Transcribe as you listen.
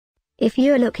If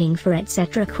you're looking for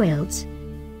etc. quilts,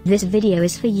 this video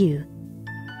is for you.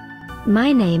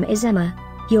 My name is Emma,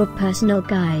 your personal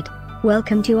guide.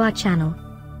 Welcome to our channel.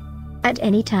 At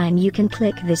any time you can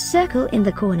click this circle in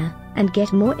the corner, and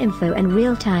get more info and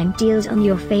real-time deals on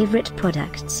your favorite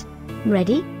products.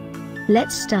 Ready?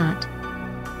 Let's start.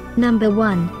 Number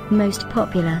 1, Most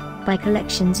Popular, by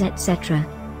Collections etc.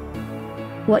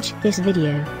 Watch this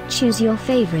video, choose your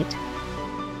favorite.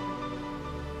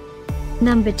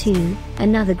 Number 2,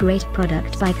 another great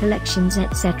product by Collections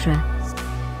etc.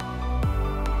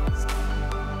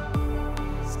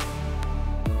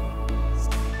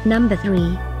 Number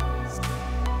 3.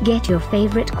 Get your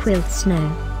favorite quilts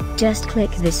now. Just click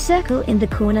this circle in the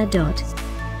corner dot.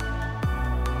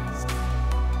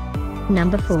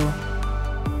 Number 4.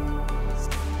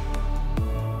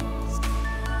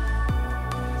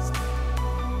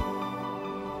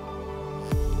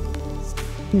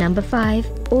 Number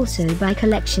 5, also by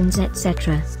Collections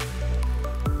etc.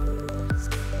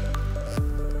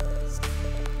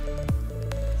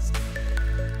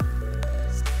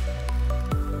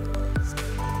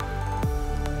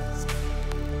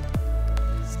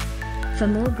 For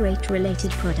more great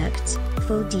related products,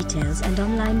 full details and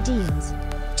online deals,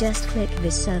 just click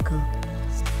this circle.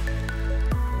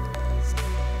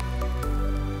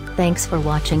 Thanks for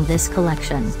watching this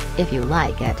collection. If you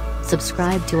like it,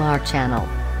 subscribe to our channel.